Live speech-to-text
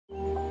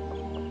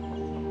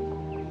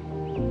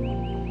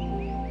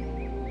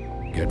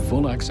Get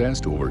full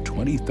access to over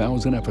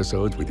 20,000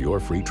 episodes with your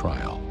free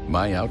trial.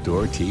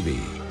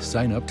 MyOutdoorTV.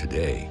 Sign up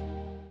today.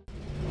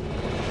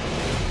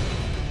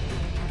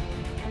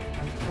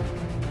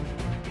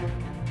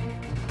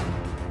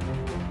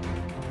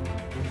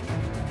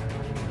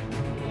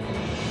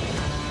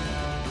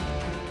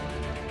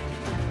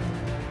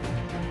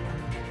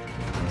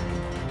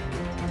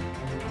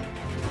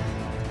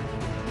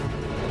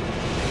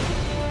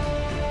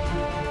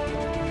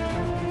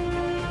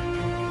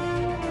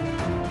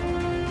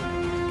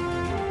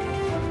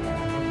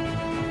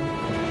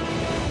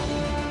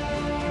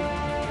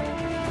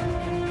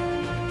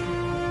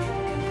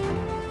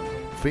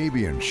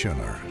 Fabian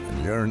Schoener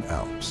and Jörn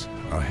Alps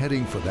are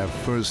heading for their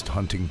first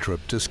hunting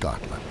trip to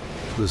Scotland.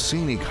 The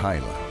scenic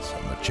highlands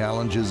and the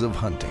challenges of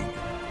hunting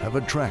have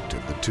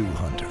attracted the two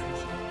hunters.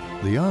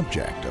 The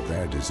object of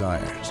their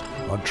desires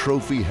are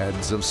trophy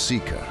heads of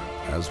sika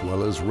as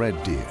well as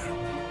red deer.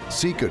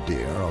 Sika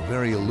deer are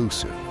very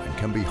elusive and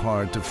can be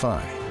hard to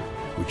find,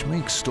 which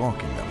makes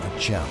stalking them a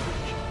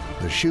challenge.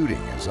 The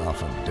shooting is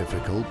often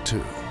difficult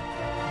too.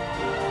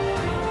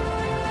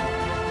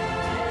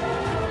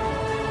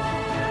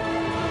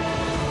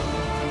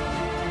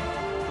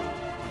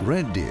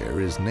 Red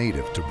deer is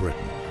native to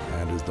Britain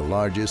and is the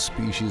largest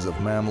species of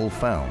mammal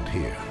found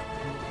here.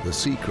 The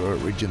sika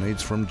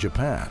originates from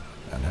Japan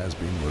and has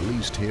been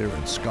released here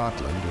in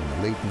Scotland in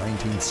the late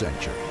 19th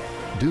century.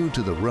 Due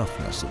to the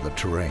roughness of the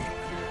terrain,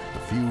 the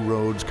few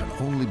roads can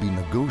only be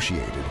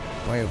negotiated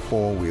by a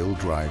four-wheel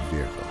drive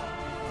vehicle.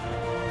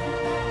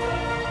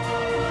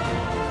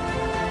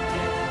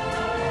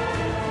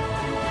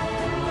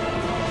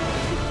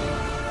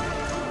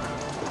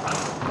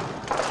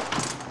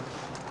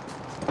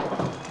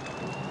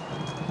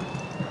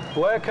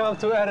 Welcome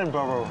to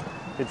Edinburgh.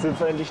 Jetzt sind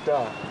wir endlich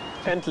da.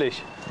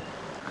 Endlich.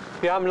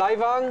 Wir haben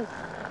Leihwagen,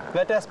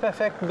 Wetter ist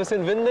perfekt, ein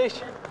bisschen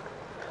windig.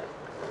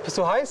 Bist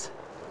du heiß?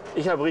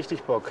 Ich habe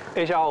richtig Bock.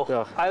 Ich auch.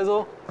 Ja.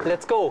 Also,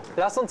 let's go.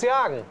 Lass uns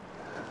jagen.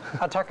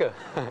 Attacke.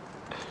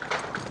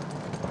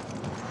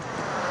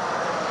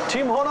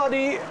 Team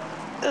Honnerdy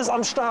ist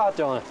am Start,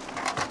 Junge.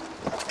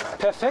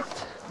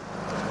 Perfekt.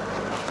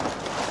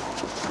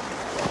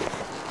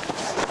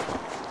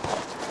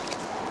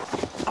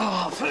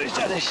 Oh,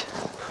 fürchterlich.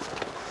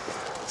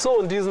 So,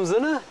 in diesem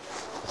Sinne.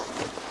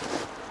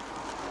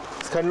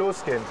 Es kann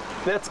losgehen.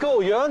 Let's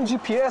go, Jörn,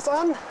 GPS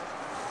an.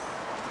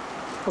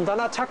 Und dann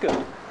Attacke.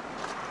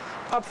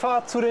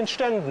 Abfahrt zu den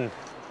Ständen.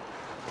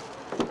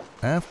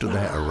 After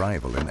their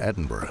arrival in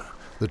Edinburgh,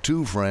 the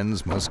two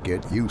friends must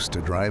get used to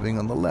driving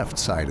on the left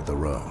side of the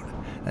road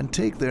and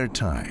take their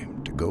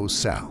time to go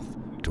south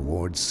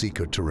towards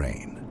sika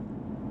terrain.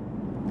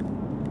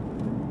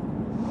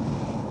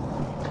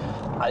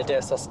 Alter,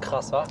 ist das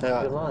krass, wa?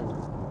 Ja. Mann.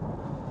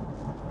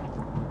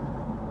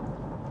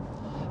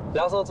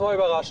 Lass uns mal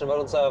überraschen,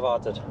 was uns da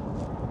erwartet.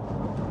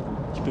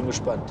 Ich bin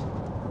gespannt.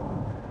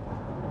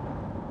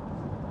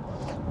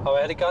 Aber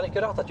hätte ich gar nicht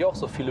gedacht, dass hier auch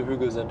so viele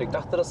Hügel sind. Ich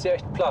dachte, das ist hier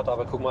echt platt,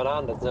 aber guck mal da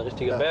an, das sind ja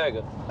richtige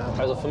Berge. Ja.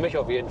 Also für mich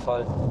auf jeden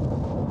Fall.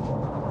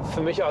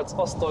 Für mich als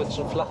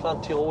ostdeutschen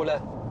Flachland-Tiroler.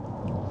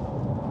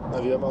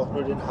 Na, wir haben auch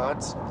nur den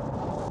Harz.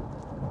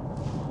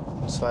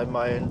 2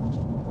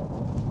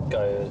 Meilen.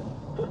 Geil.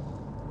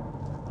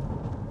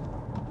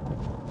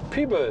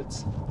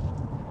 Peebles.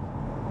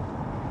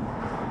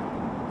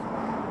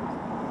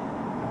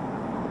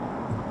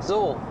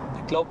 So,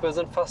 ich glaube, wir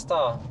sind fast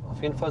da.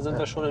 Auf jeden Fall sind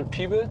wir schon in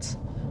Peebles.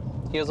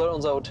 Hier soll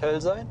unser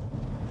Hotel sein.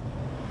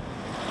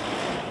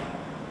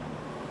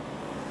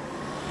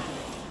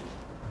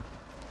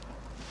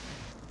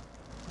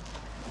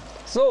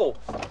 So,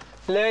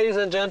 ladies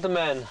and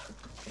gentlemen,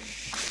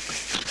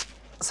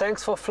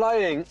 thanks for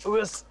flying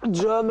with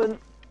German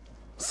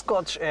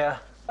Scotch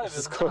Air.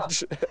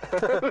 Scotch.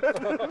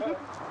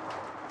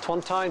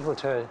 Tontine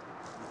Hotel.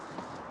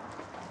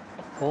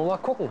 Wollen wir mal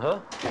gucken, hä?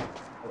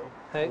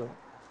 Hey.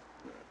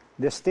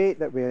 The estate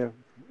that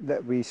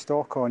we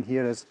stock on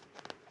here is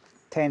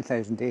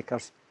 10,000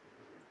 acres,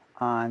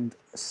 and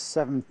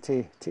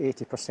 70 to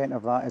 80%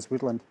 of that is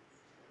woodland.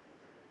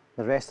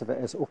 The rest of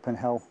it is open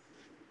hill.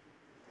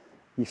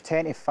 You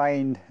tend to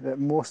find that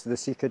most of the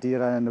sika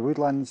deer are in the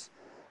woodlands,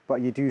 but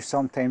you do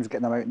sometimes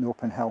get them out in the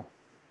open hill.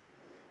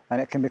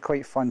 And it can be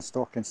quite fun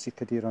stalking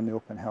sika deer on the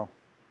open hill.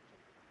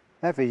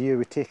 Every year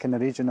we take in the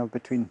region of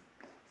between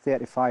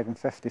 35 and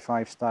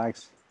 55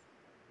 stags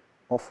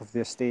off of the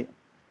estate.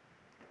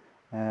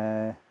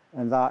 And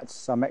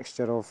that's a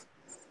mixture of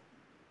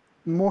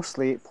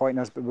mostly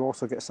 8-pointers, but we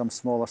also get some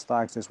smaller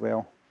stags as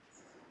well.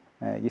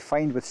 You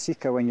find with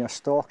sika when you're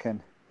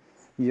stalking,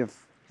 you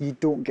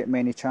don't get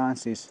many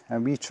chances,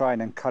 and we try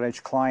and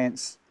encourage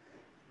clients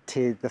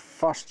to the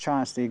first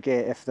chance they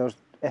get.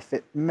 If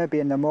it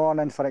maybe in the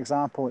morning, for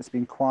example, it's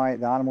been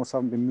quiet, the animals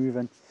haven't been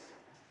moving,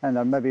 and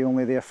they're maybe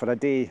only there for a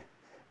day,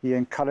 you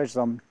encourage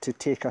them to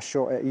take a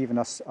shot at even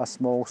a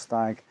small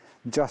stag,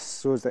 just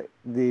so that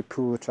they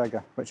pull the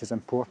trigger, which is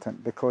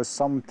important, because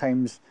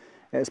sometimes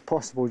it's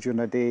possible during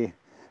the day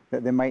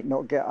that they might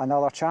not get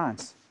another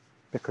chance.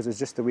 because it's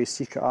just the way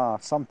sika are.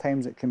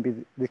 Sometimes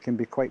they can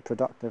be quite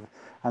productive,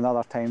 and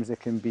other times they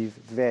can be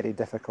very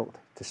difficult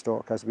to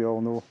stalk, as we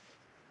all know.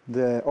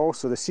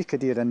 Also the sika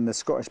deer in the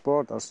Scottish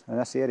borders, in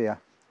this area,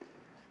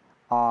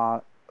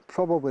 are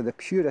probably the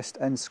purest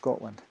in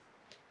Scotland.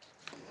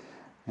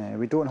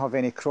 We don't have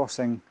any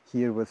crossing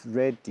here with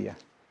red deer,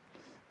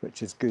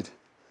 which is good,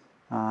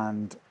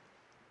 and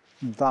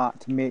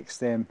that makes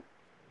them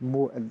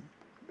more,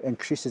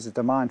 increases the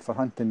demand for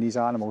hunting these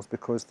animals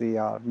because they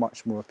are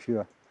much more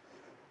pure.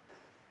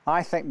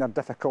 I think they're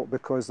difficult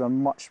because they're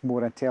much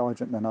more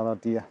intelligent than other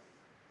deer.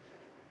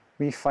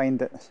 We find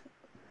that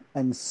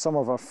in some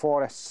of our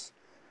forests,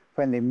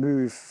 when they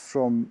move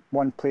from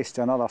one place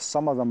to another,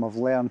 some of them have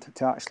learned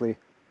to actually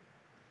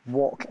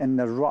walk in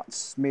the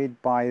ruts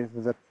made by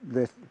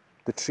the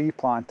tree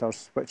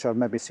planters, which are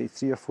maybe say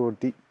 3 or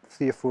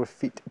 4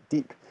 feet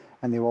deep,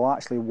 and they will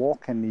actually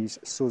walk in these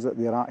so that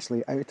they're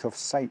actually out of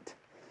sight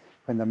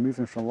when they're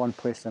moving from one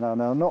place to another.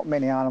 Now, not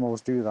many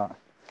animals do that,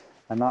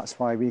 and that's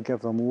why we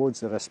give them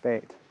loads of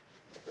respect.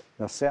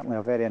 They're certainly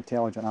a very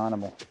intelligent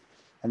animal,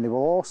 and they will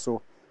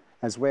also,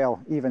 as well,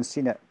 even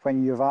seen it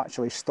when you're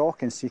actually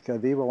stalking sika,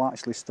 they will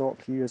actually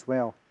stalk you as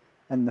well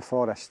in the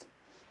forest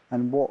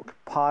and walk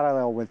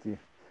parallel with you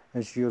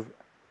as you're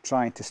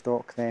trying to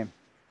stalk them.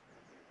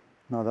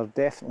 Now, they're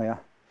definitely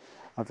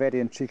a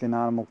very intriguing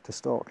animal to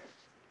stalk.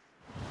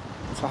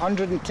 It's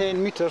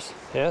 110 meters.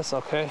 Yes,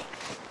 okay.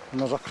 And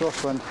there's a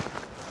crosswind.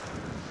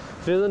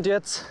 Wir sind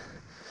jetzt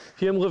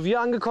hier im Revier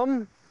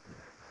angekommen,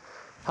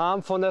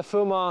 haben von der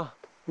Firma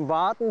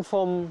Warten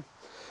vom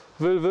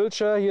Will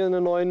Wiltshire hier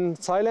einen neuen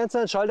Silencer,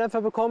 einen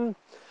Schalldämpfer bekommen.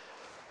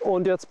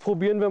 Und jetzt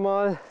probieren wir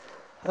mal,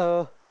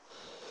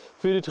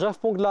 wie die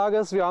Treffpunktlage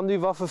ist. Wir haben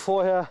die Waffe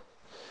vorher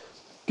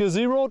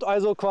gezeroed,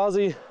 also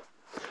quasi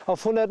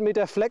auf 100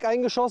 Meter Fleck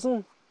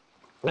eingeschossen.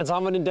 Jetzt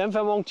haben wir den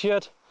Dämpfer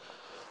montiert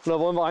und da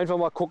wollen wir einfach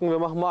mal gucken. Wir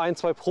machen mal 1,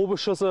 2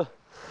 Probeschüsse.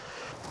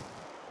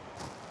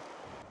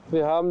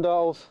 Wir haben da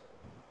auf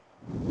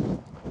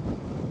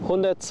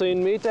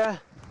 110 Meter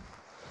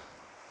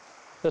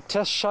eine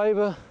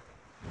Testscheibe.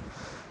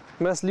 Ich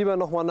messe lieber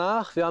noch mal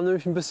nach. Wir haben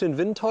nämlich ein bisschen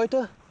Wind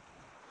heute.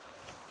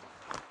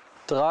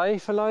 3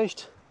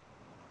 vielleicht.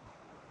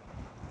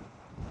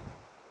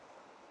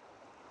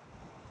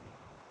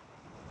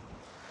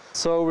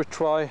 So we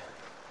try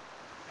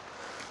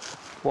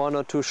 1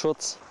 or 2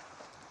 shots.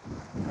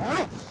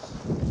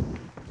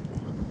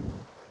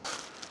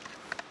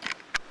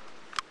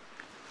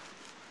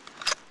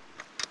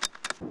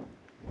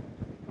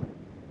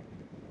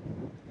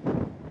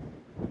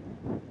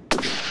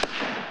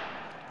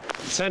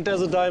 Center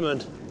as a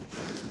diamond.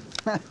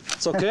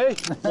 It's okay.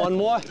 One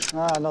more.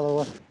 Another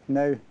one.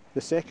 Now,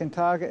 the second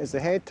target is the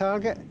head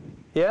target.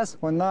 Yes.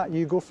 On that,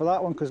 you go for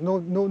that one because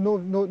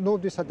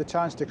nobody's had the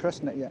chance to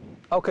christen it yet.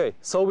 Okay,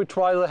 so we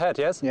try the head,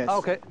 yes? Yes.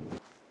 Okay.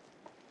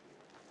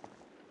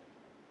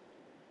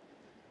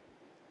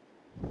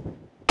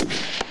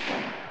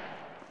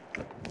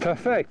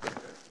 Perfect.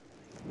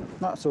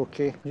 That's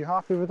okay. You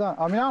happy with that?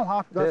 I mean, I'm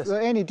happy. Yes.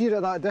 Any deer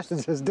at that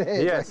distance is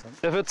dead. Yes.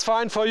 If it's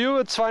fine for you,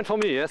 it's fine for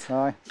me, yes?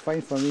 Aye,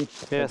 fine for me.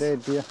 Yes. A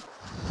dead deer.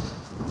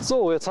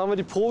 So, jetzt haben wir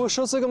die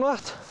Probeschüsse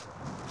gemacht.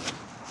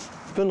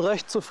 Bin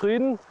recht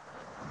zufrieden.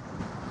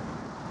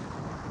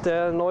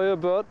 Der neue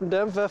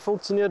Burton-Dämpfer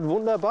funktioniert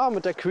wunderbar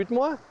mit der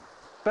Creedmoor.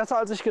 Besser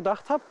als ich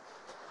gedacht habe.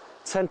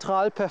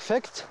 Zentral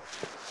perfekt.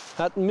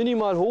 Hat einen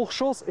minimal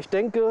Hochschuss. Ich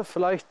denke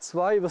vielleicht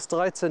 2 bis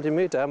 3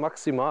 Zentimeter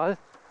maximal.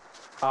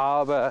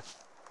 Aber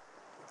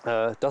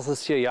das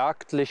ist hier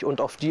jagdlich und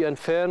auf die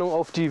Entfernung,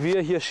 auf die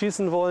wir hier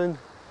schießen wollen,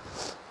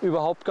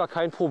 überhaupt gar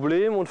kein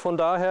Problem. Und von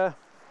daher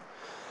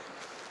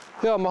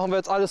ja, machen wir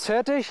jetzt alles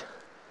fertig.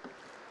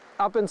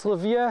 Ab ins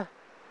Revier.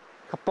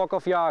 Ich hab Bock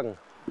auf Jagen.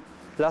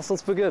 Lasst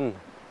uns beginnen.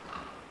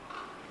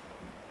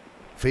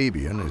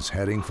 Fabian is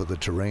heading for the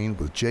terrain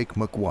with Jake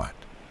McWatt.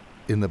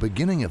 In the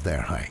beginning of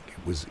their hike,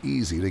 it was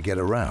easy to get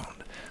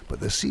around, but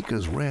the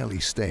seekers rarely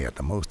stay at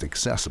the most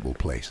accessible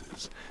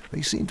places.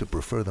 They seem to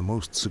prefer the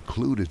most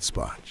secluded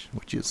spots,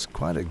 which is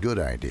quite a good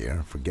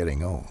idea for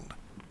getting old.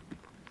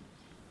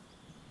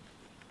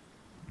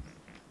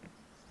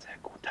 Sehr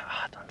gute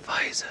Art und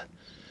Weise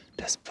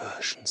des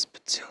Pirschens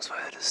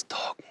bzw. des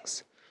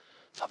Stalkens.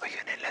 Das habe ich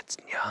in den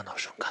letzten Jahren auch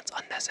schon ganz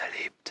anders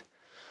erlebt.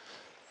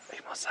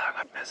 Ich muss sagen,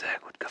 hat mir sehr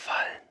gut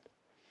gefallen.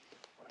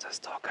 Unser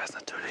Stalker ist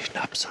natürlich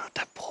ein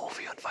absoluter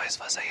Profi und weiß,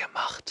 was er hier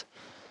macht.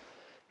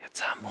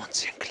 Jetzt haben wir uns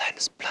hier ein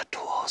kleines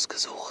Plateau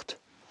ausgesucht,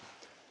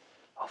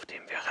 auf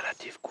dem wir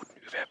relativ guten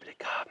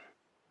Überblick haben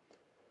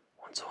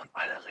und so in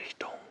alle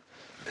Richtungen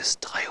bis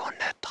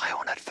 300,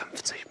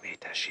 350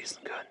 Meter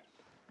schießen können.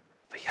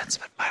 Wie jetzt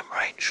mit meinem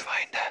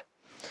Rangefinder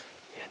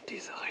hier in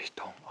diese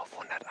Richtung auf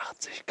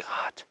 180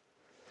 Grad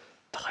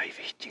 3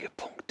 wichtige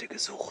Punkte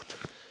gesucht,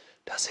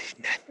 dass ich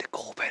eine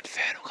grobe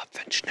Entfernung habe,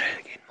 wenn es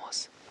schnell gehen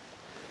muss.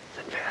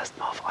 Sind wir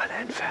erstmal auf alle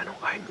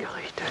Entfernungen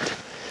eingerichtet,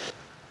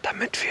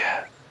 damit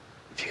wir,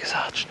 wie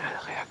gesagt, schnell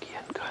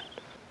reagieren können.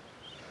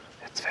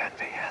 Jetzt werden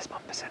wir hier erstmal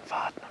ein bisschen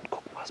warten und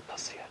gucken, was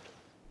passiert.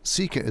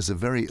 Sika is a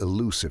very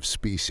elusive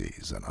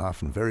species and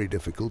often very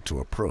difficult to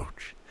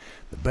approach.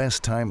 The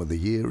best time of the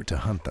year to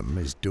hunt them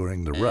is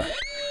during the rut,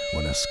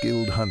 when a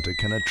skilled hunter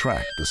can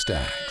attract the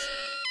stags.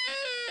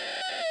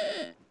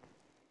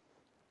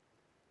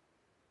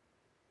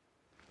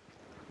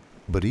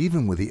 But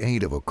even with the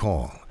aid of a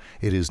call,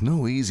 it is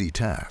no easy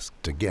task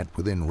to get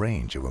within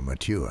range of a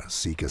mature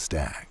Sika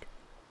stag.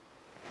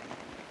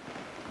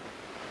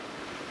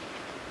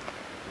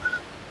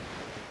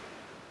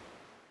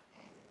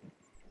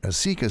 A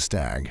Sika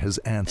stag has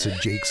answered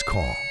Jake's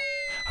call.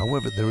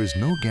 However, there is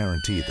no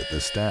guarantee that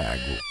the stag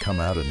will come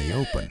out in the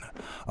open.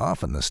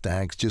 Often the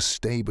stags just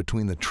stay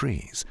between the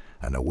trees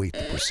and await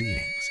the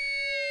proceedings.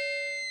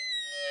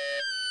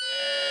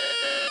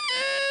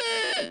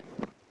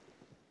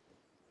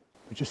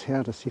 We just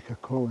heard a Sika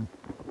calling,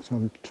 so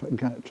I'm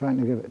trying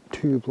to give it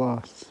 2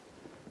 blasts,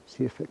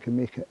 see if it can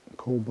make it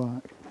call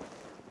back.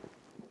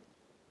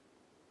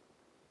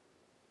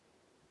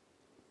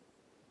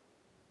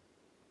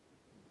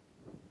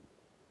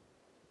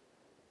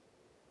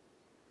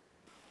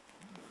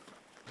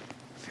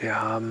 Wir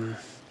haben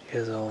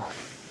hier so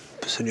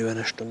ein bisschen über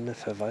eine Stunde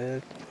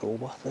verweilt,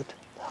 beobachtet,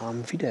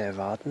 haben wieder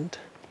erwartend,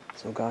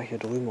 sogar hier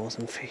drüben aus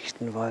dem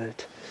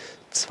Fichtenwald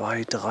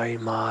 2-,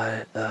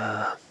 3-mal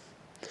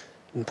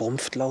einen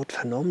Brumpftlaut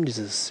vernommen,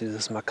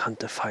 dieses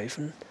markante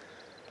Pfeifen.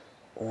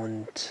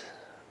 Und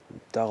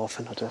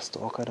daraufhin hat der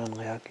Stalker dann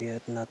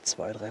reagiert und hat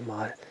 2-,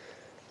 3-mal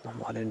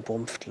nochmal den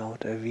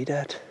Brumpftlaut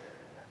erwidert.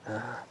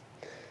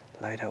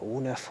 Leider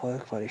ohne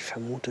Erfolg, weil ich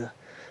vermute,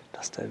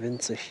 dass der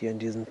Wind sich hier in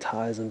diesem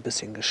Tal so ein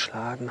bisschen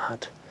geschlagen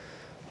hat.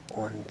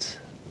 Und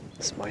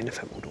das ist meine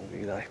Vermutung, wie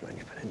gesagt, ich meine,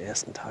 ich bin den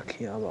ersten Tag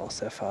hier, aber aus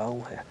der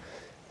Erfahrung her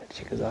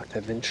hätte ich gesagt,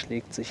 der Wind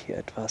schlägt sich hier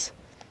etwas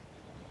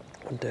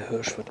und der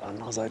Hirsch wird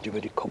andererseits über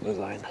die Koppel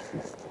sein.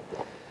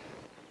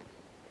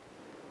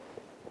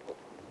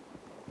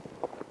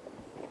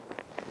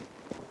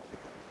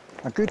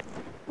 A good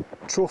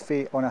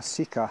trophy on a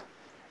Sika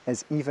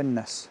is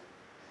evenness.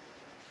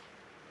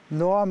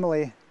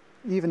 Normally,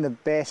 even the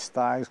best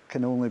stags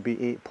can only be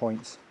 8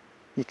 points.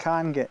 You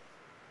can get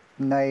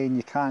 9,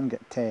 you can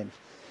get 10.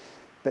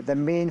 But the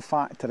main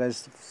factor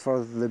is for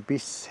the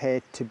beast's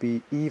head to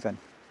be even.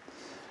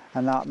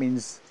 And that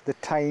means the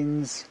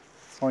tines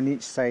on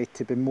each side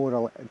to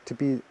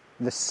be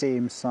the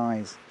same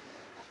size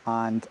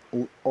and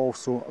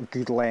also a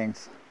good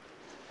length.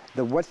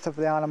 The width of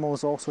the animal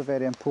is also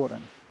very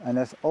important. And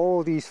if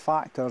all these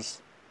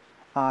factors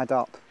add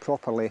up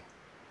properly,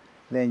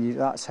 then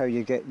that's how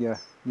you get your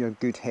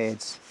good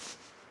heads.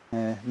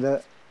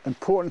 The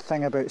important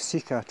thing about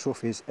Sika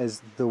trophies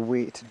is the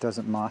weight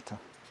doesn't matter.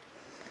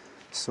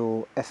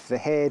 So if the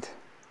head,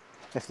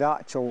 if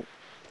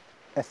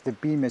the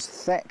beam is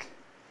thick,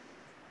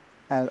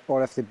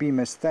 or if the beam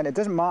is thin, it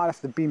doesn't matter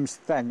if the beam's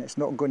thin, it's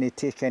not going to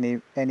take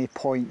any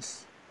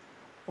points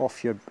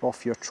off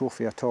your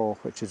trophy at all,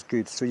 which is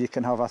good. So you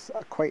can have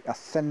quite a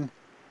thin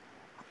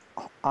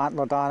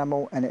antlered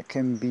animal and it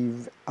can be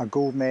a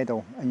gold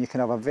medal, and you can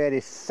have a very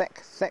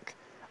thick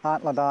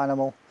antlered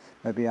animal,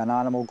 maybe an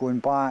animal going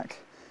back,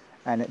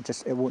 and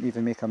it won't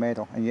even make a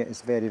medal, and yet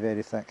it's very,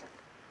 very thick.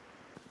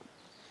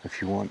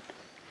 If you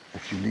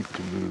need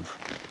to move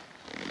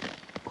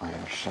by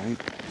our side,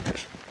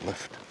 just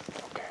lift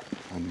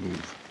and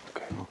move.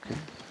 Okay.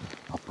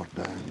 Up or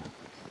down.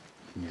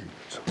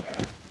 It's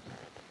okay.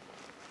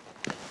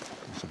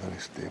 It's very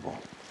stable.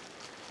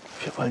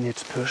 Wir wollen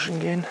jetzt pirschen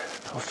gehen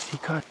auf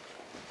Sika.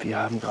 Wir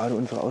haben gerade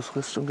unsere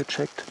Ausrüstung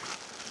gecheckt,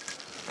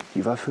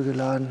 die Waffe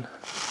geladen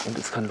und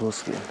es kann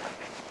losgehen.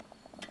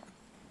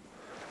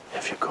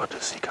 Have you got a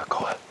Sika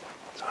call?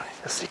 Sorry,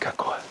 a Sika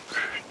call.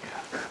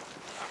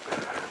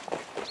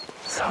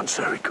 Sounds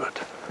very good.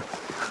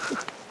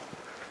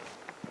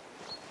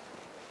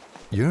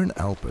 Jörn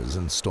Alpers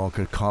and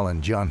stalker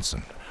Colin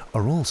Johnson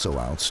are also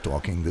out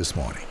stalking this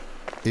morning.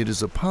 It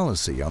is a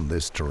policy on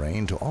this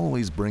terrain to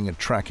always bring a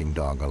tracking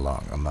dog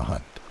along on the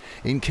hunt,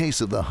 in case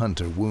of the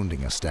hunter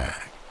wounding a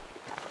stag.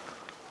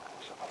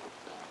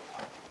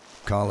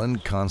 Colin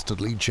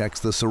constantly checks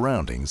the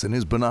surroundings in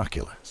his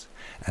binoculars,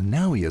 and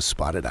now he has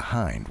spotted a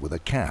hind with a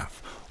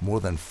calf more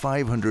than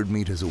 500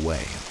 meters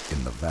away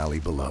in the valley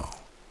below.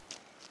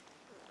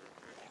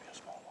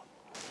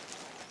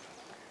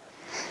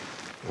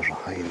 There's a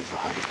hind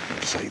behind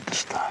beside the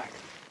stag.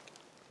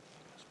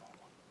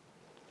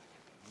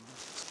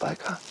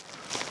 Spiker?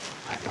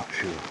 I'm not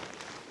sure.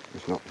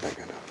 It's not big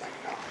enough right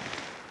now.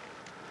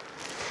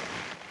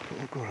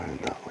 We'll go around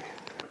that way.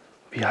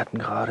 Wir hatten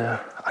gerade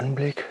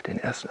den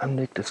ersten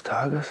Anblick des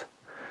Tages,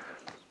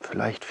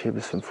 vielleicht 400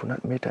 bis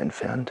 500 Meter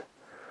entfernt.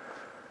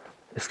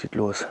 Es geht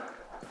los.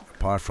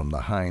 Apart from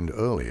the hind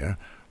earlier,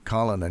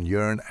 Colin and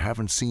Jörn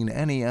haven't seen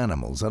any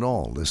animals at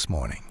all this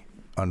morning.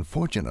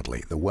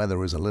 Unfortunately, the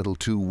weather is a little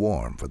too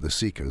warm for the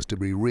seekers to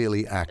be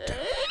really active,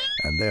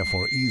 and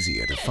therefore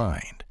easier to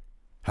find.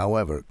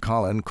 However,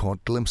 Colin caught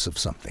a glimpse of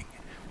something,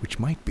 which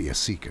might be a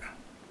seeker.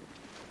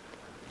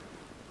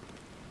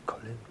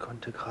 Colin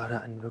konnte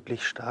gerade einen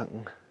wirklich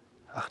starken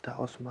Achter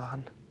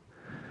ausmachen.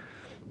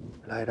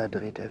 Leider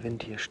dreht der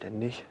Wind hier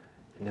ständig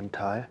in dem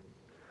Tal.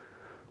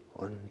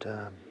 Und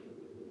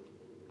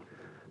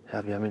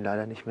Ja, wir haben ihn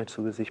leider nicht mehr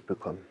zu Gesicht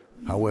bekommen.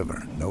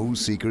 However, no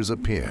seekers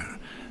appear,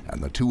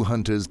 and the two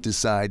hunters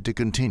decide to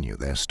continue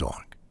their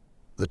stalk.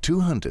 The two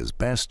hunters'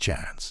 best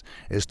chance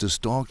is to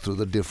stalk through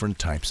the different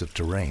types of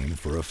terrain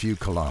for a few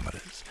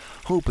kilometers,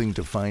 hoping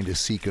to find a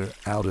seeker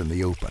out in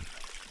the open.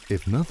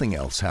 If nothing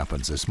else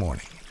happens this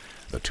morning,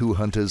 the two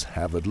hunters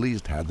have at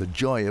least had the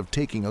joy of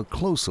taking a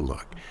closer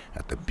look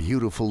at the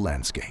beautiful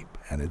landscape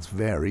and its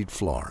varied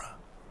flora.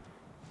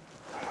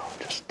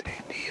 Just stay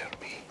near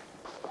me.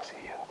 Because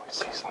here we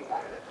see something.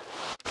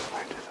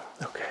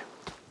 Okay.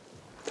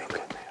 Think in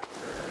there.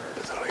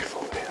 There's a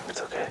rifle there.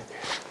 It's okay.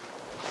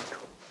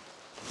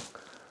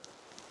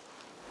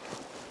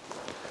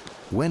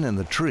 When in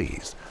the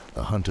trees,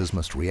 the hunters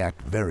must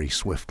react very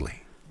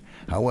swiftly.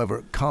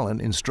 However, Colin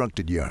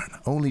instructed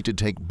Jörn only to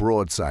take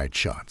broadside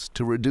shots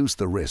to reduce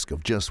the risk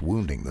of just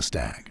wounding the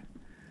stag.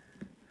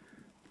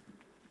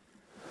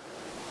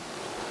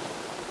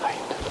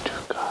 2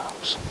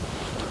 grams.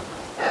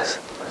 Yes.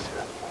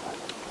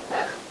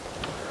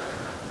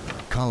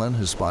 Colin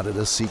has spotted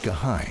a sika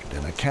hind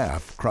and a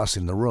calf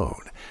crossing the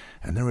road,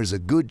 and there is a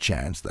good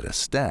chance that a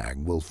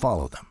stag will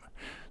follow them.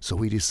 So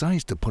he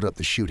decides to put up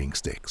the shooting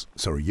sticks,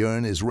 so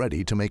Jörn is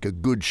ready to make a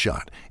good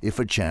shot if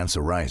a chance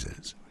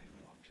arises.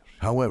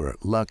 However,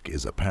 luck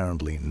is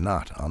apparently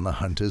not on the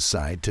hunters'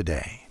 side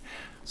today,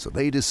 so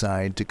they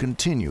decide to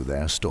continue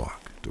their stalk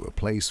to a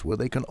place where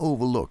they can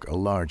overlook a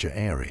larger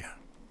area.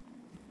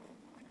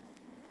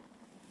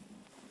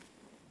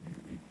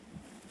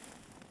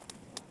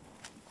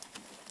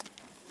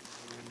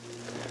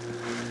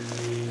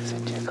 Wir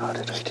sind hier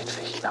gerade durch den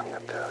Fichten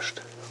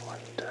angepirscht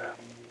und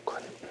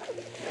konnten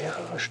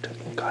mehrere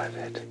Stücken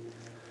Kahlwild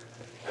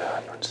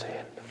hören und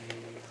sehen.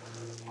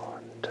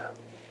 Und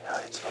ja,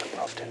 jetzt warten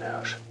wir auf den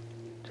Hirsch.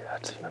 Der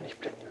hat sich noch nicht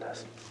blicken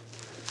lassen.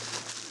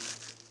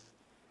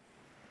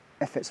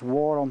 If it's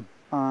warm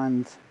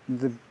and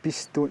the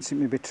beasts don't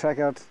seem to be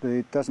triggered,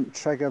 it doesn't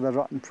trigger the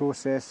rutting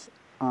process,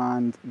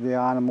 and the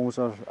animals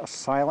are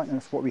silent, and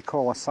it's what we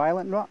call a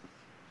silent rut.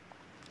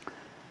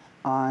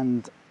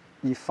 And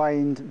you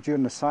find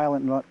during the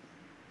silent rut,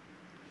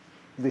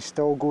 they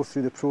still go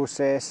through the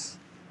process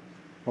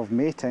of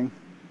mating,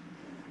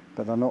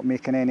 but they're not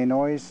making any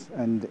noise,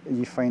 and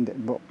you find it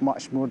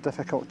much more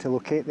difficult to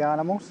locate the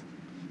animals.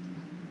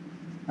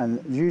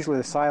 And usually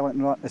the silent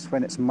rut is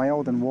when it's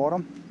mild and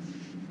warm.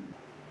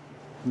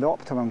 The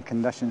optimum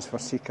conditions for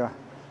sika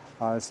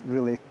are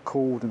really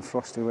cold and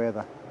frosty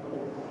weather.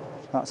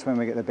 That's when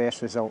we get the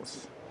best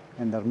results,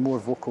 and they're more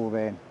vocal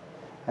then.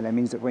 And it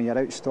means that when you're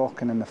out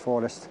stalking in the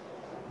forest,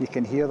 you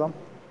can hear them,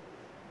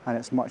 and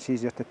it's much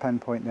easier to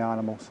pinpoint the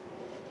animals.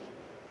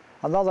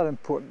 Another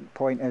important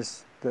point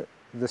is that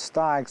the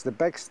stags, the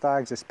big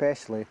stags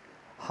especially,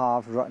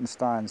 have rutting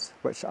stands,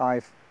 which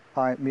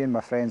me and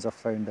my friends have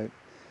found out.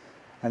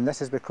 And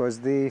this is because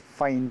they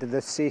find the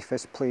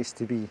safest place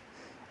to be,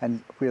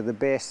 and where the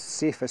best,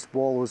 safest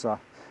wallows are,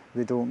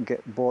 they don't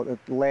get bothered,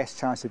 less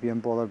chance of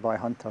being bothered by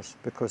hunters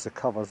because the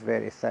cover's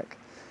very thick.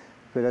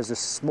 Whereas the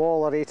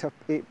smaller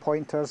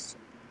 8-pointers,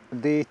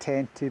 they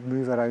tend to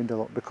move around a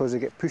lot because they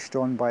get pushed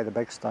on by the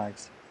big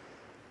stags.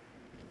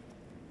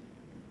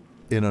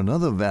 In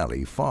another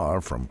valley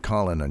far from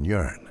Colin and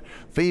Jörn,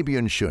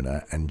 Fabian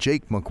Schöner and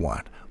Jake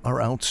McWatt are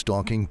out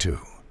stalking too.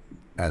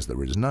 As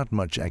there is not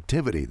much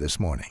activity this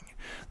morning,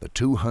 the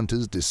two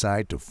hunters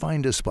decide to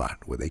find a spot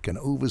where they can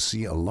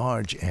oversee a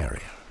large area,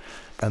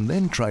 and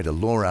then try to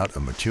lure out a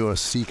mature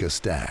sika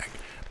stag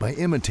by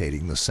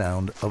imitating the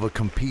sound of a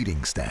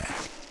competing stag.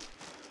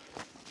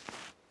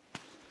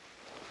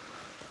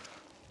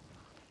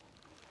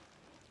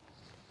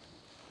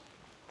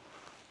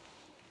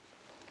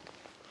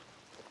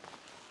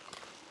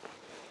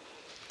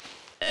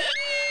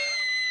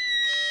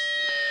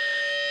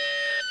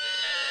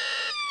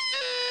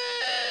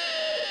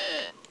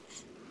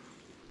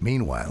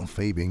 Meanwhile,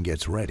 Fabian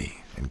gets ready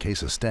in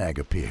case a stag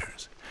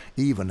appears,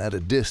 even at a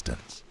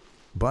distance.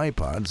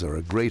 Bipods are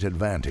a great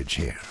advantage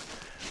here,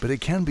 but it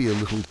can be a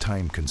little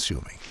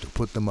time-consuming to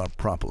put them up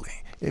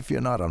properly if you're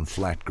not on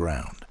flat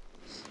ground.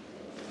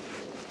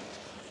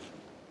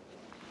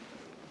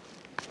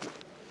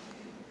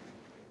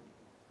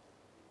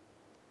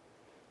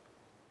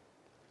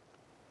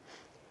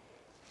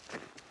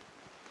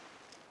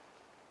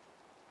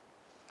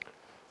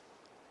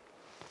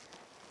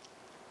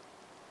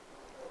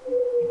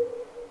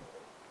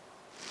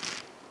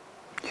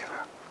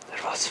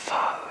 That was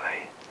far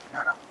away.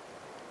 No, no.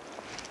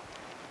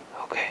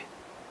 Okay.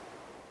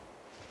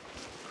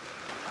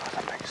 Oh,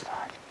 the big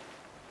stag.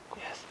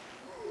 Yes.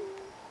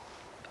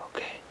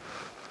 Okay.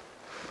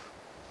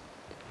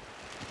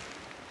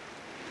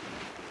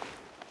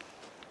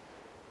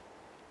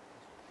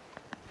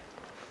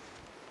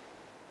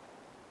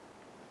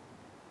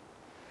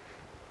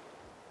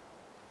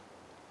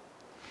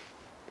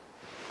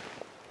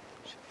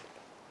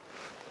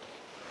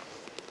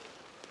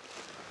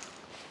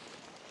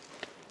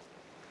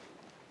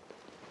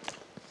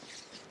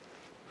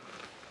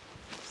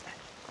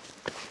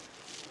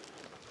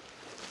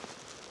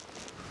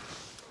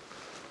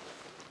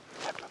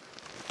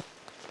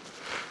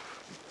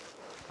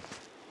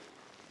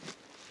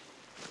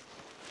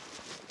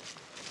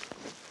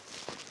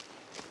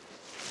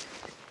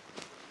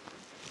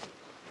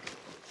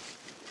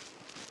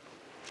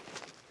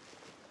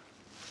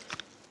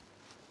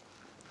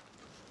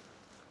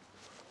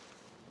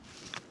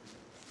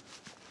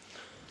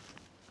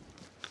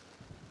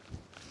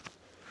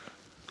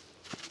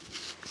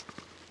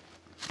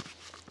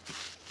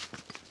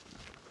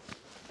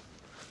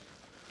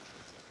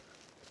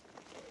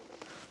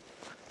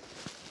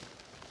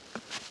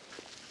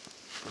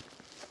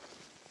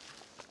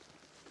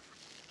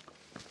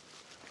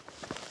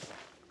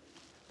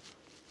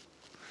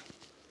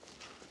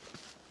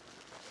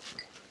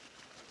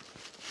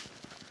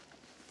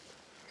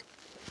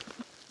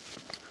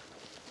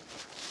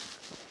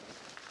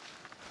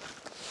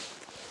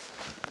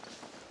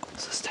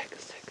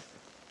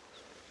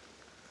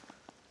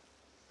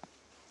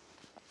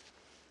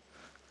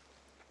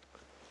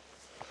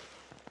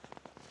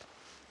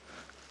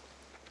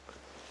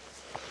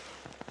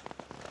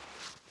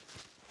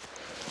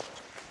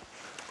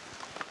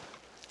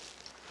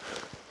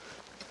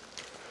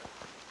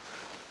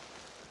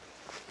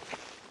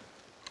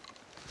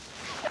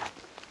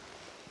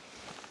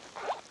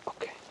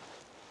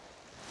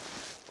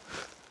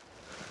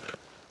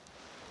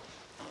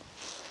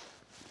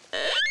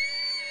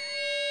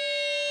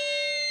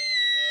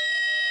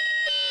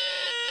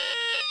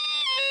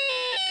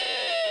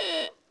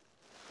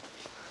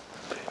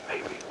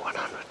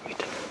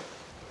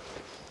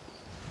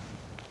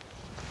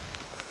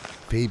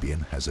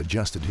 Fabian has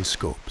adjusted his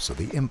scope so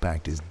the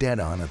impact is dead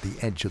on at the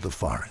edge of the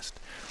forest,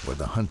 where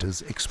the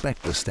hunters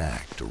expect the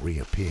stag to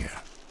reappear.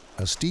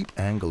 A steep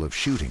angle of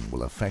shooting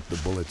will affect the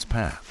bullet's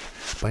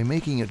path by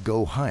making it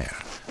go higher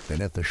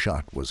than if the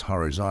shot was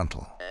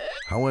horizontal.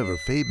 However,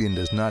 Fabian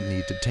does not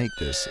need to take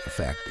this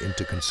effect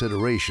into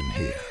consideration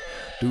here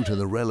due to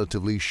the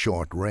relatively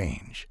short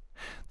range.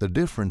 The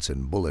difference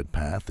in bullet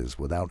path is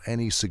without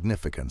any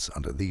significance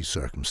under these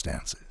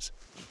circumstances.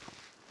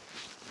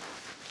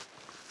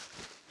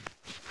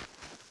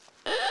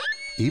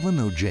 Even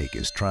though Jake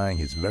is trying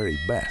his very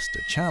best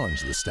to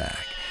challenge the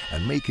stag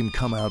and make him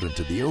come out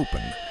into the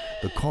open,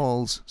 the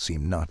calls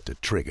seem not to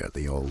trigger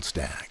the old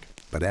stag.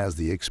 But as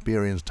the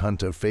experienced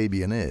hunter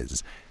Fabian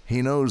is,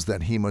 he knows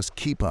that he must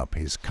keep up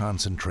his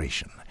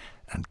concentration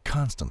and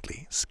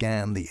constantly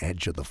scan the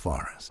edge of the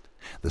forest.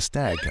 The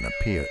stag can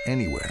appear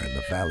anywhere in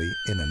the valley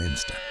in an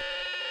instant.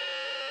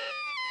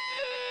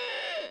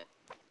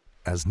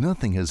 As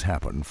nothing has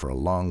happened for a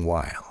long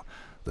while,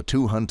 the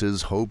two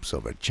hunters' hopes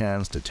of a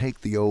chance to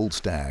take the old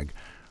stag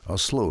are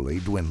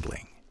slowly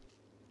dwindling.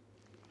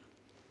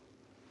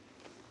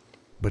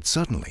 But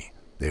suddenly,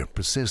 their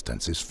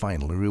persistence is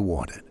finally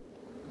rewarded.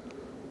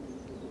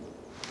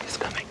 He's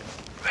coming.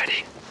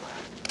 Ready?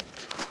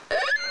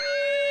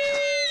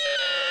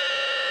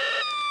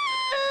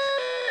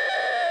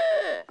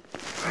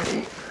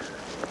 Ready?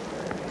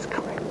 He's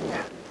coming,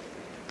 yeah.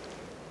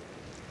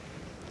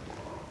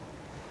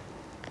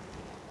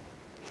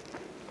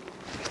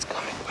 He's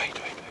coming. Wait.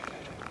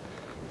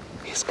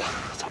 He's coming.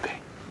 It's okay.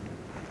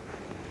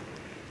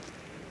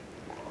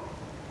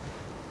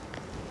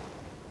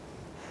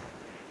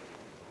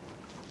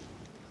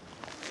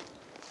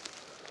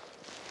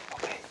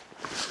 Okay.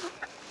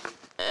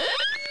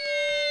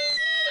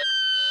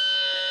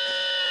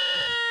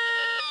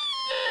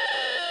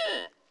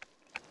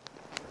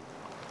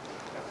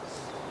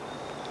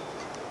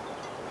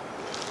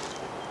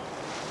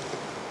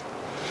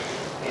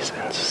 He's in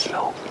the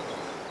slope.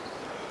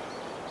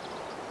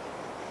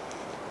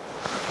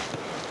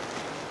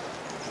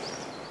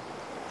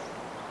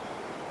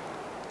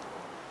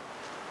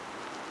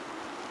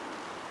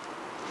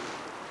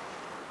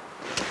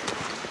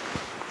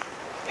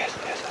 Yes,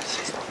 I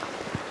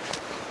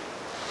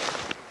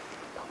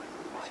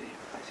see.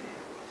 I see.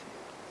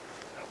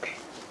 Okay.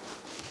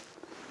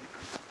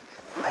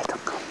 Let him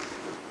come.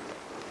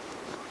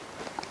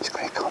 He's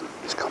going to come.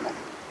 He's coming.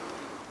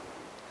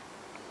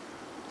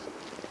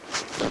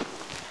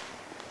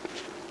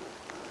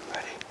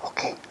 Ready?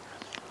 Okay.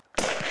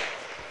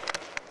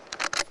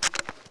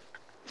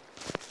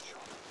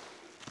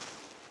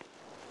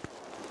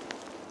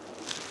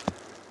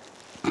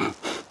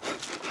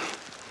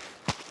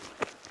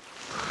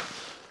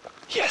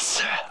 Yes,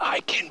 sir. I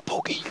can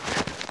boogie.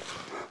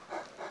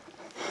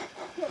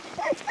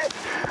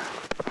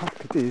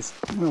 Happy days.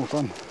 Well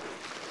done.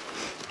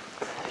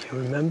 You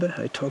remember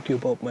I told you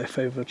about my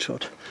favorite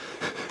shot?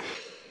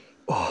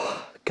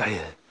 Oh,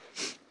 geil.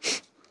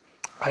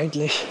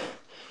 Eigentlich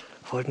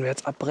wollten wir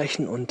jetzt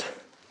abbrechen und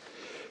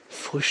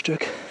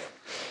Frühstück.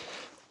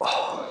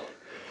 Oh,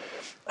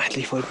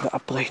 eigentlich wollten wir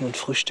abbrechen und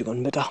Frühstück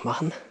und Mittag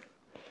machen,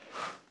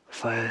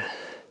 weil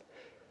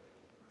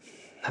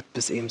hat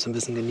bis eben so ein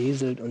bisschen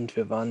genieselt und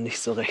wir waren nicht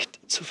so recht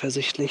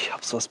zuversichtlich,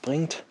 ob es was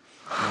bringt.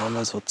 Dann waren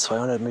wir so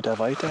 200 Meter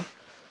weiter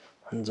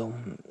an so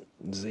einem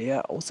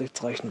sehr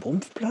aussichtsreichen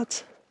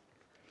Brumpfplatz.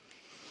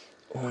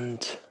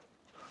 Und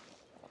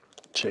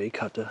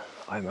Jake hatte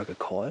einmal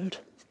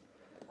gecallt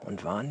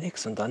und war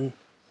nix. Und dann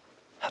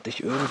hatte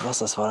ich irgendwas,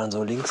 das war dann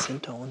so links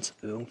hinter uns,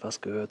 irgendwas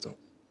gehört. So.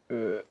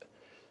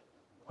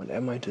 Und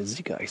er meinte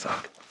Sieger. Ich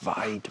sag,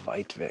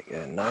 weit weg.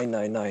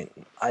 Nein.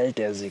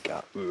 Alter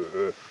Sieger.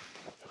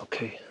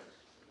 Okay.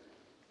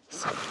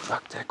 So,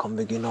 sagt er, komm,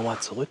 wir gehen nochmal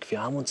zurück.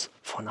 Wir haben uns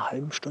vor einer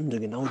halben Stunde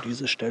genau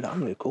diese Stelle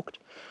angeguckt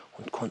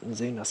und konnten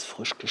sehen, dass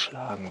frisch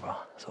geschlagen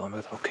war. So haben wir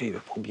gesagt, okay,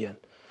 wir probieren.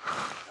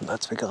 Und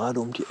als wir gerade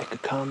um die Ecke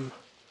kamen,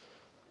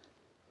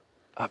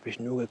 habe ich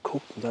nur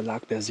geguckt und da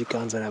lag der Sieger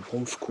an seiner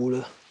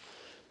Brumpfkuhle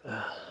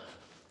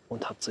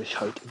und hat sich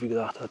halt, wie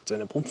gesagt, hat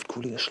seine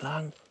Brumpfkuhle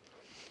geschlagen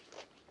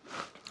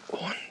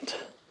und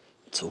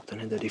zog dann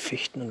hinter die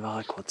Fichten, dann war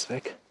er kurz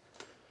weg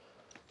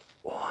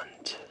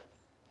und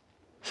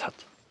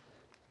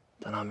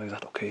dann haben wir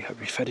gesagt, okay, ich habe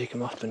mich fertig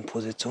gemacht, bin in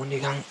Position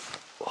gegangen.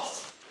 Oh,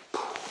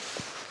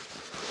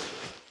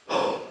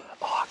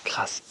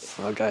 krass, das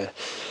war geil.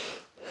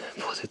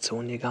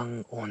 Position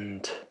gegangen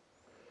und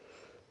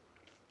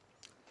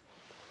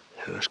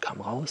Hirsch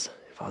kam raus,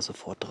 war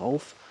sofort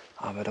drauf,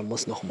 aber da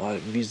muss noch mal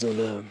wie so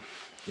ein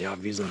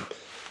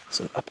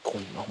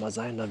Abgrund noch mal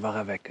sein, dann war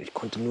er weg. Ich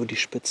konnte nur die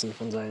Spitzen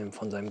von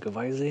seinem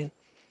Geweih sehen.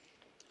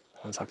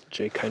 Dann sagte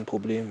Jay, kein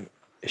Problem,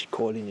 ich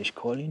call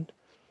ihn.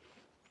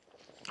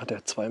 Hat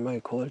er zweimal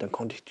gecallt, dann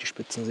konnte ich die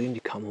Spitzen sehen,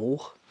 die kamen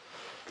hoch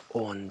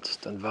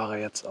und dann war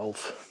er jetzt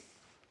auf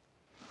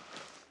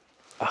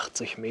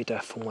 80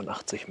 Meter,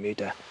 85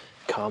 Meter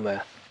kam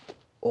er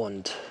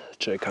und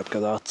Jake hat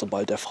gesagt,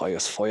 sobald er frei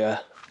ist, Feuer,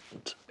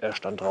 und er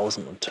stand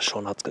draußen und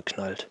schon hat's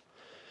geknallt.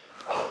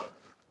 Oh,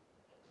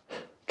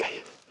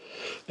 geil,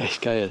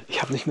 echt geil.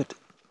 Ich habe nicht mit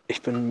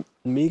Ich bin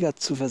mega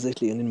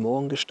zuversichtlich in den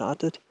Morgen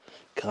gestartet,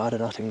 gerade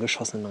nach dem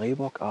geschossenen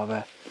Rehbock,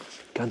 aber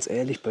ganz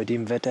ehrlich, bei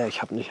dem Wetter,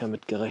 ich habe nicht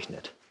damit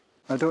gerechnet.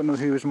 I don't know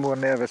who was more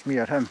nervous,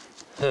 me or him.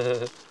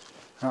 That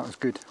was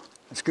good.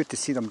 It's good to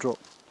see them drop.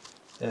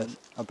 Yeah.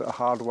 A bit of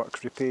hard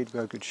work's repaid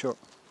with a good shot.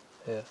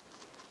 Yeah.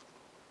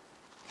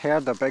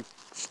 Heard a big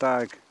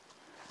stag,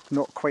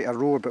 not quite a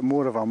roar but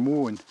more of a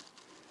moan.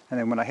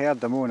 And then when I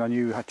heard the moan I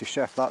knew we had to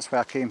shift. That's why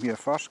I came here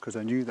first, because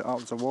I knew that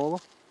was a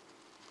wallow.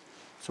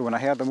 So when I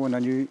heard the moan I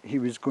knew he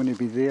was going to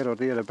be there or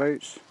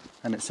thereabouts,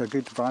 and it's a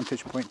good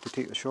vantage point to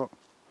take the shot.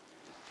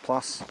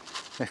 Plus,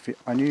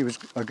 I knew there was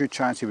a good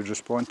chance he would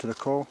respond to the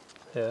call.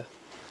 Yeah.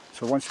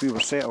 So once we were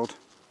settled,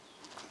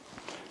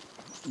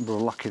 we were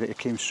lucky that he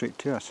came straight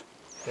to us.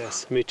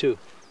 Yes, me too.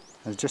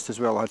 And just as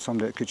well I had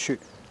somebody that could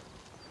shoot.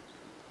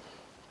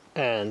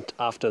 And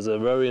after the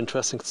very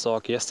interesting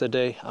stalk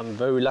yesterday, I'm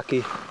very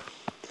lucky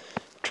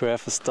to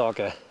have a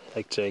stalker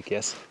like Jake.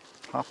 Yes.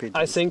 Happy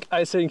I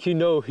days. think he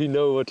know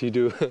what he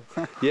do.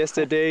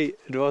 Yesterday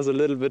it was a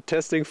little bit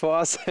testing for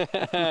us,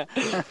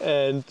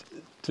 and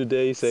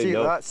today say See,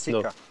 no. that's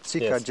Sika. No.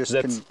 Sika Yes, just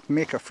that's- can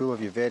make a fool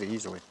of you very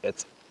easily.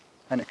 It's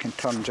And it can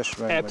turn just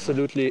round.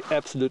 like that.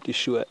 absolutely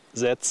sure.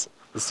 That's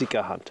the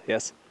Sika hunt.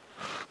 Yes.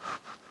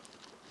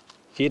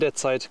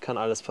 Jederzeit kann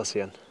alles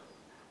passieren.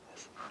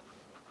 Yes.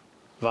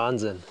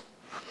 Wahnsinn.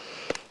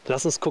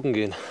 Lass uns gucken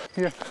gehen.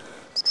 Here.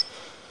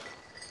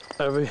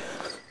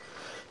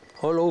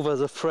 All over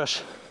the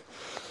fresh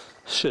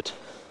shit.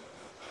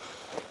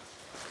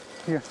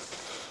 Here.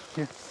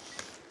 Here.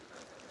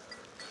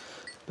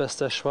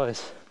 Bester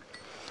Schweiß.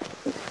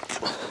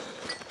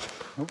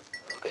 Oh.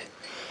 Okay.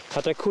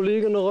 Hat der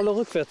Kollege eine Rolle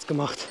rückwärts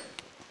gemacht.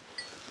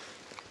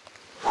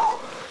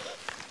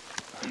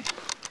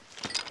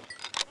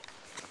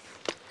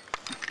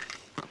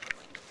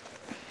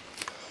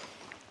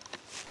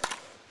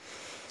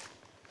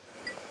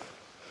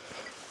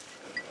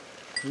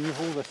 Will you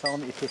hold this? I'll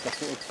need to take a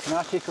photo. Can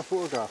I take a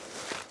photograph?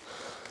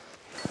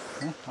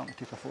 I'll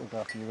take a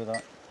photograph of you with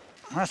that.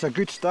 That's a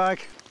good stag,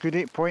 good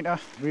 8-pointer. A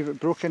wee bit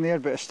broken there,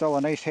 but it's still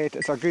a nice head.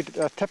 It's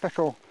a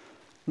typical,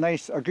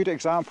 nice, a good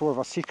example of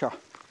a Sika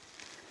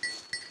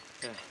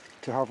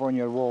to have on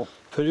your wall.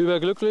 Bin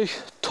überglücklich,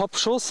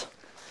 Top-Schuss.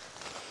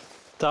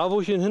 Da,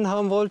 wo ich ihn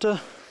hinhaben wollte,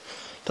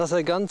 dass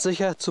er ganz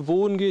sicher zu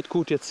Boden geht.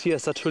 Gut, jetzt hier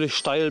ist natürlich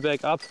steil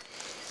bergab.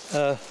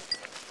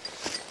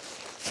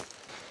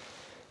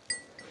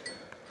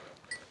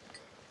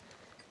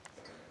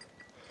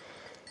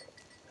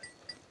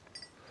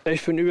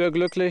 Ich bin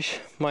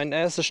überglücklich. Mein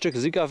erstes Stück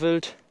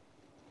Sika-Wild.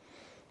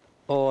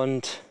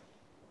 Und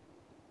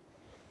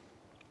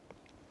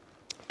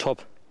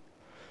top.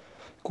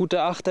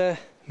 Guter Achter,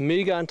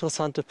 mega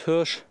interessante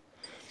Pirsch.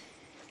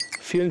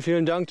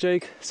 Vielen Dank,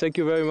 Jake. Thank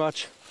you very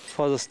much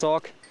for the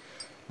stalk.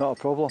 Not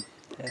a problem.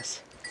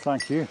 Yes.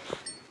 Thank you. It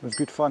was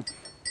good fun.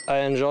 I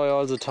enjoy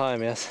all the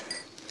time, yes.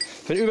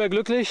 Bin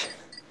überglücklich.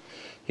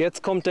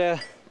 Jetzt kommt der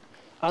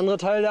andere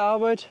Teil der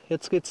Arbeit.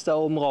 Jetzt geht's da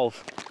oben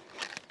rauf.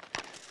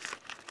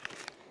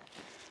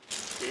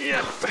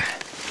 Yep.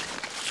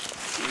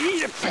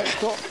 Yep.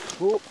 Stop.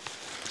 Whoa.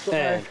 Stop now.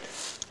 And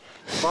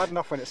Bad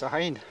enough when it's a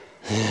hind.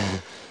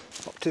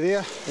 Up to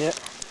there. yep.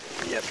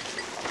 Yep.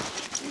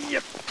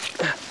 Yep.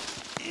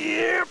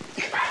 Yep.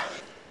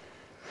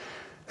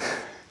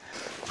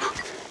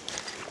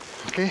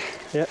 Okay.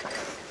 Yep.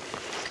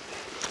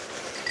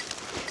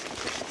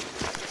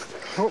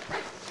 Oh.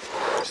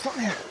 Stop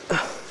there.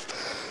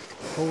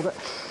 Hold it.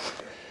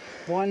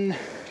 1,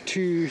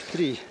 2,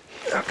 3.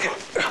 Okay.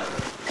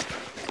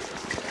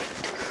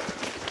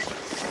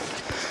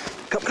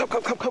 Come.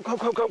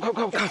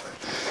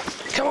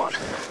 Come on.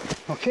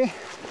 Okay.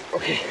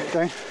 Okay.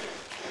 Down.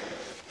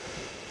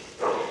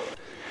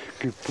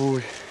 Good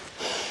boy.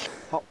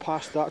 Up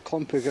past that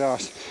clump of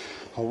grass.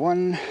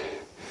 1,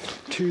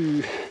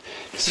 2,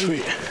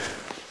 3.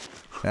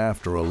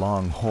 After a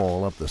long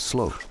haul up the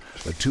slope,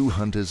 the two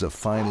hunters have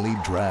finally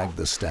dragged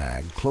the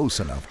stag close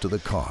enough to the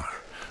car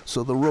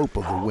so the rope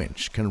of the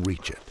winch can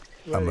reach it.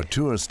 A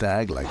mature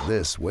stag like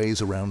this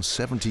weighs around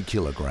 70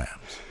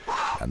 kilograms,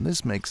 and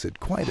this makes it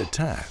quite a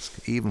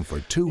task, even for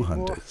two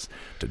hunters,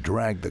 to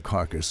drag the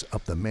carcass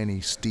up the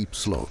many steep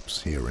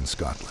slopes here in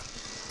Scotland.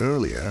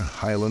 Earlier,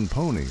 Highland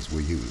ponies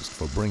were used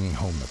for bringing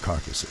home the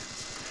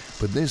carcasses,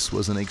 but this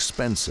was an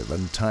expensive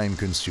and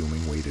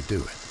time-consuming way to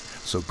do it,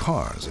 so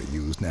cars are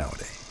used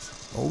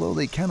nowadays, although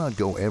they cannot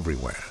go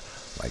everywhere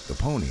like the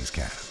ponies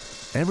can.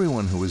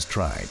 Everyone who has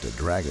tried to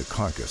drag a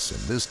carcass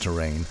in this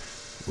terrain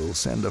will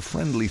send a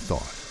friendly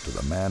thought to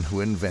the man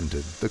who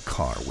invented the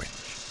car winch.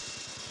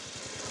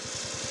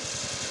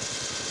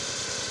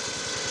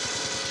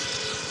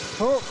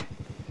 Oh.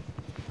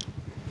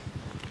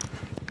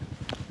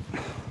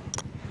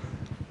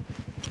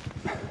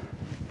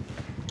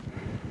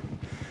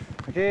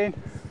 Again.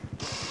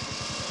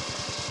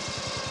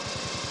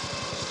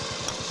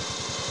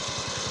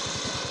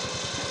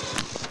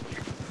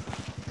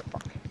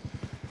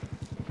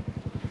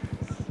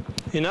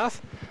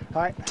 Enough?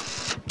 Right.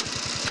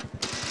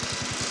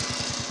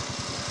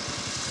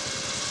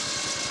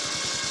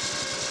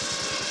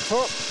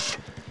 Oh.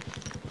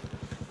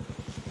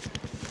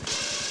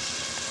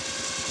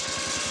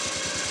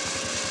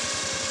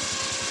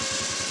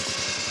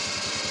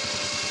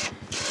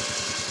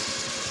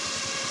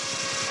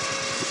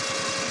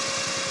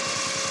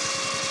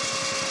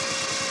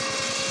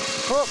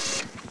 Oh,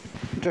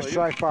 just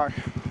drive back.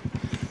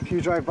 If you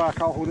drive back,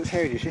 I'll hold its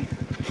head, you see.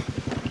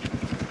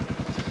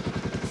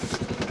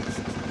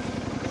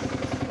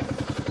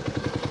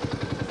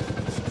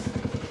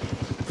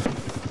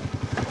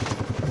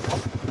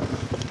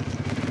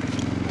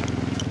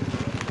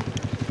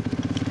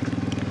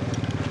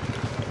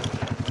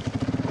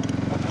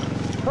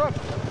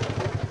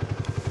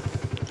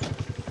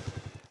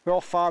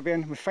 Well,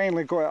 Fabian, we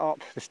finally got it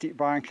up the steep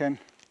banking.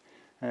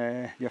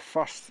 Your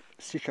first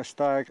Sika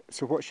stag,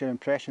 so what's your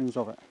impressions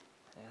of it?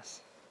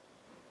 Yes.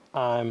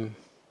 I'm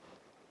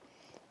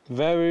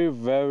very,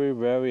 very,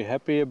 very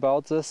happy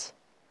about this.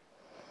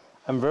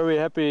 I'm very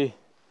happy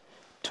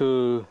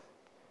to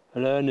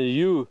learn a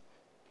new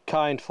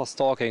kind for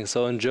stalking.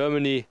 So in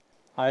Germany,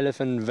 I live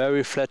in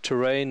very flat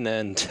terrain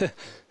and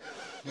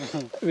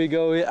we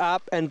go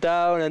up and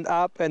down and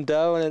up and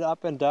down and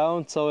up and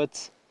down. So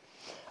it's,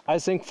 I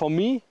think for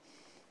me,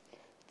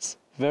 it's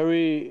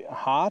very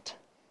hard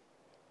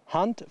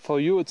hunt. For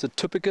you, it's a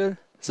typical,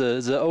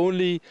 the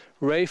only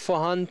way for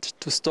hunt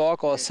to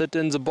stalk or sit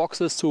in the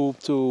boxes to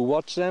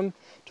watch them,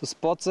 to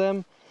spot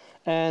them.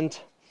 And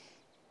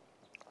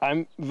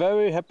I'm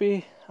very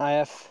happy. I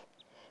have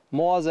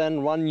more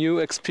than one new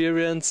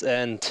experience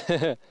and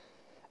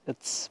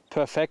it's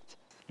perfect.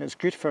 It's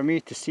good for me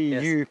to see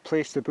you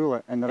place the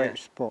bullet in the right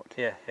spot.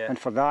 And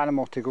for the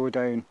animal to go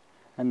down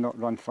and not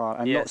run far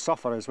and not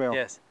suffer as well.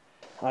 Yes.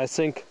 I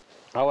think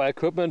our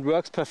equipment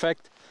works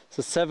perfect.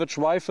 The Savage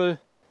rifle,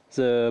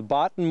 the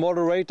Barton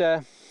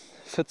moderator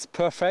fits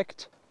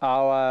perfect.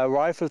 Our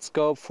rifle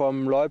scope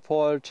from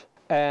Leupold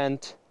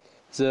and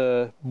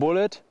the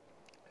bullet,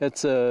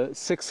 it's a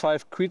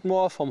 6.5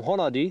 Creedmoor from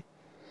Honady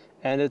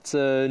and it's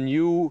a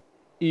new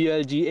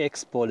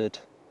ELDX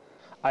bullet.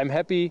 I'm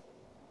happy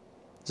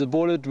the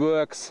bullet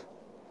works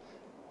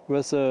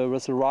with the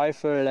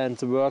rifle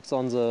and it works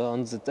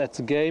at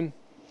the game.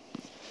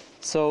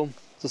 So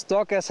the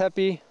stalker's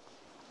happy,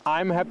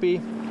 I'm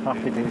happy.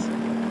 Happy days.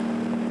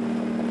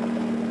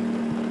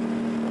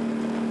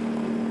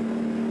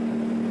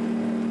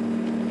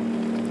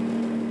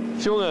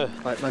 Junge,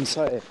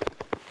 Weidmannsheil.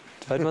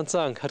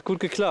 Weidmannsang, hat gut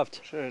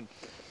geklappt. Schön.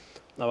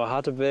 Aber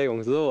harte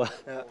Bewegung, so.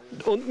 Ja.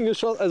 Unten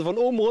geschossen, also von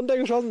oben runter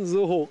geschossen,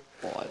 so hoch.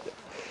 Boah,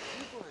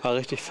 war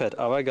richtig fett,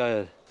 aber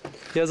geil.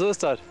 Ja, so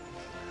ist das,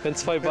 wenn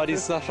zwei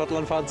Buddies nach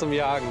Schottland fahren zum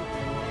Jagen.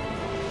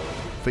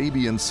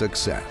 Fabian's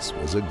success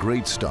was a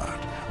great start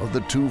of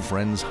the two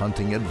friends'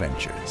 hunting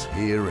adventures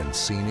here in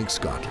scenic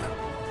Scotland.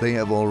 They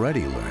have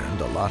already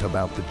learned a lot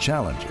about the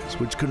challenges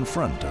which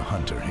confront a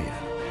hunter here,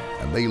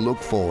 and they look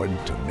forward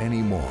to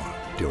many more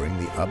during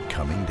the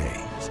upcoming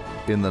days.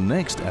 In the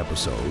next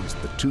episodes,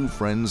 the two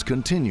friends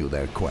continue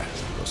their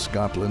quest for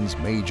Scotland's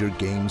major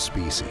game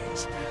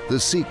species, the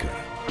Sika,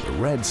 the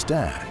red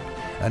stag,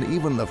 and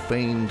even the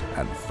famed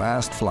and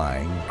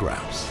fast-flying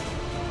grouse.